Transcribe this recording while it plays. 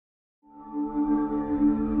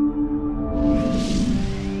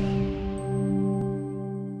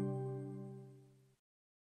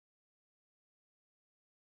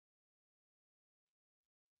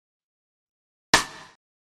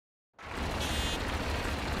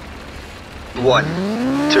1,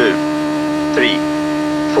 2, 3,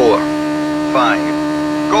 4, 5,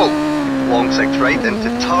 go! Long 6 right into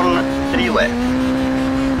turn 3 left.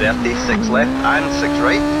 30, 6 left and 6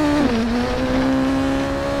 right.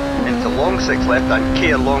 Into long 6 left and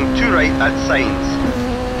care long 2 right at signs.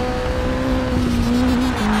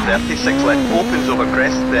 36 left opens over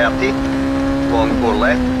crest 30. Long 4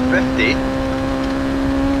 left 50.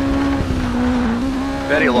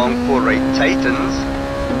 Very long 4 right tightens.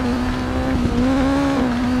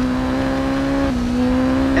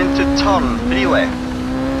 Into turn 3 left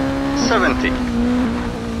 70.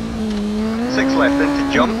 6 left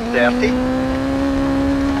into jump 30.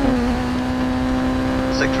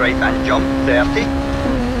 6 right and jump 30.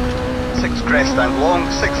 6 crest and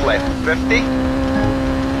long 6 left 50.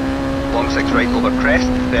 Long 6 right over crest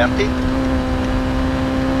 30.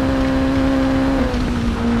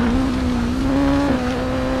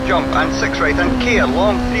 Jump and 6 right and care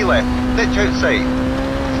long 3 left, ditch outside.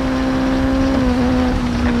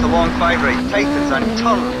 Into long 5 right tightens and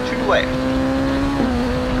turn 2 left.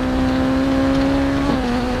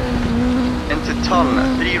 Into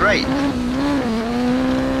turn 3 right.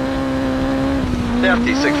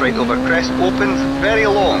 36 right over crest opens very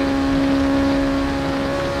long.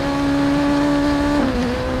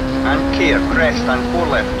 And care crest and 4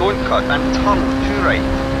 left, don't cut and turn 2 right.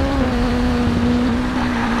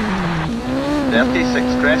 36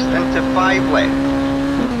 crest into 5 left.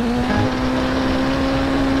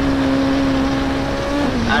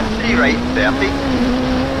 And 3 right 30.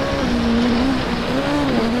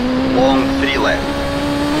 Long 3 left.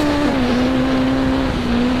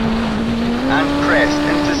 And crest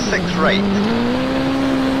into 6 right.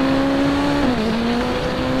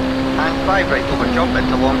 And 5 right over jump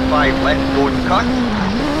into long 5 left, don't cut.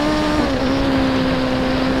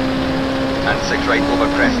 And 6 right over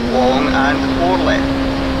crest long and 4 left.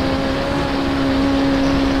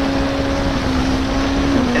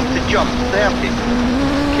 Into jump 30.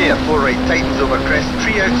 Care 4 right tightens over crest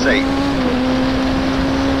 3 outside.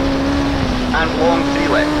 And long 3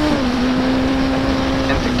 left.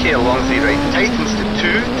 Into care long 3 right tightens to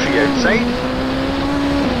 2, 3 outside.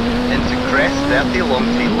 Into crest 30 long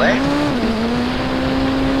 3 left.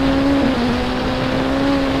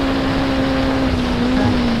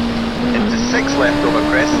 Into 6 left over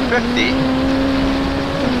crest 50.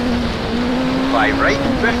 5 right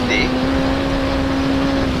 50.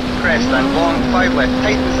 Crest and long 5 left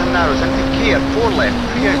tightens and narrows into care 4 left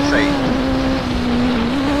 3 outside.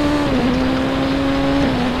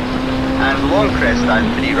 And long crest and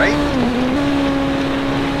 3 right.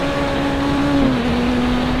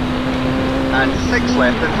 And 6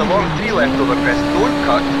 left into long 3 left over crest, don't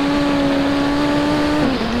cut.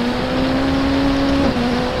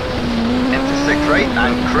 Into 6 right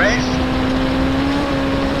and crest.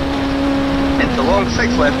 Into long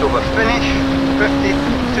 6 left over finish, 50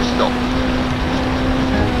 to stop.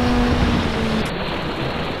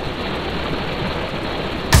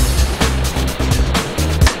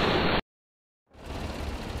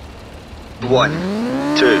 One,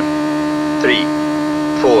 2, 3,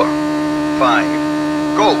 4, 5,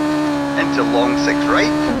 go! Into long 6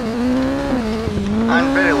 right.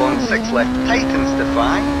 And very long 6 left tightens to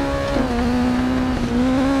 5.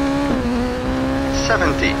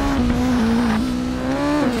 70.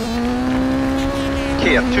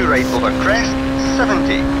 Care 2 right over crest,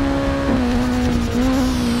 70.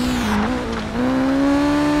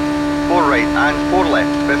 4 right and 4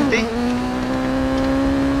 left, 50.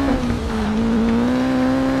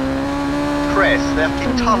 Crest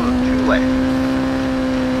 30, turn 2 left.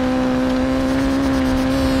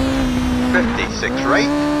 56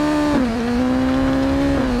 right.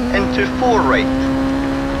 Into 4 right.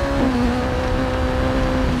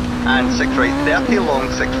 And 6 right 30, long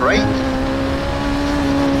 6 right.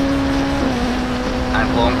 And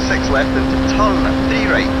long 6 left into turn 3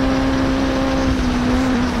 right.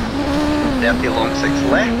 30 long 6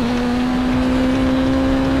 left.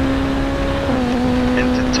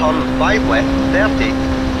 Into turn 5 left 30.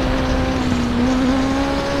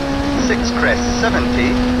 6 crest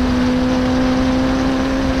 70.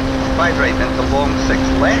 5 right into long 6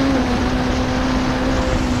 left.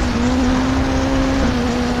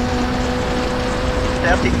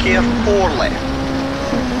 Care 4 left.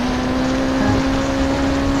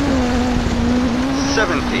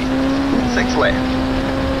 70, 6 left.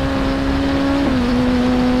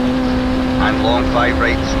 And long 5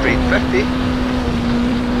 right, straight 50.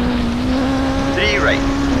 3 right.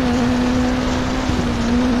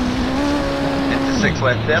 Into 6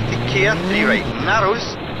 left 30, care, 3 right,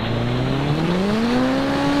 narrows.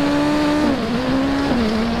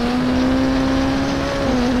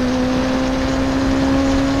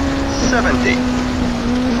 70.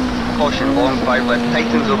 Caution, long 5 left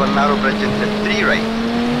tightens over narrow bridge into 3 right.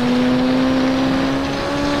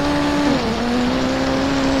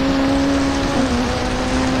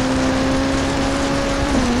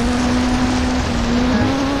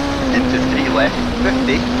 Into 3 left,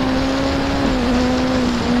 50.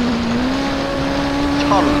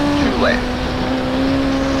 Turn 2 left.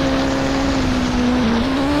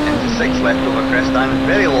 Into 6 left over crest and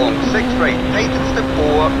very long, 6 right, tightens to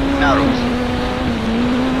 4, narrows.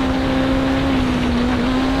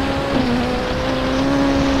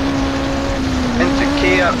 Into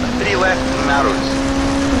care, 3 left, narrows.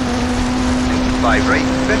 Into 5 right,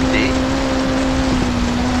 50.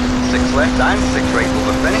 6 left and 6 right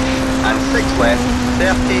over finish. And 6 left,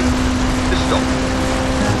 30 to stop.